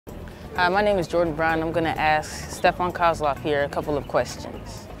My name is Jordan Brown. I'm going to ask Stefan Kozlov here a couple of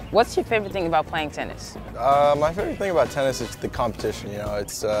questions. What's your favorite thing about playing tennis? My favorite thing about tennis is the competition. You know,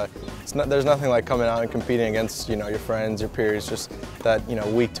 there's nothing like coming out and competing against your friends, your peers. Just that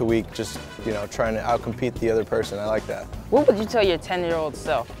week to week, just trying to outcompete the other person. I like that. What would you tell your 10-year-old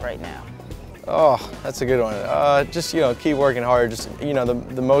self right now? Oh, that's a good one. Just keep working hard. Just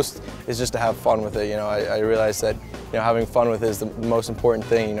the most is just to have fun with it. I realize that having fun with it is the most important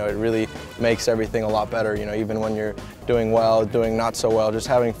thing. It really makes everything a lot better. Even when you're doing well, doing not so well, just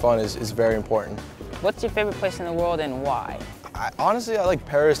having fun is very important. What's your favorite place in the world and why? Honestly, I like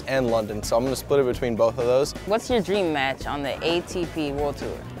Paris and London, so I'm going to split it between both of those. What's your dream match on the ATP World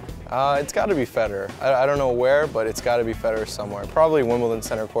Tour? It's got to be Federer. I don't know where, but it's got to be Federer somewhere. Probably Wimbledon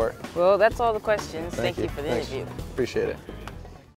center court. Well, that's all the questions. Thank you for the interview. Appreciate it.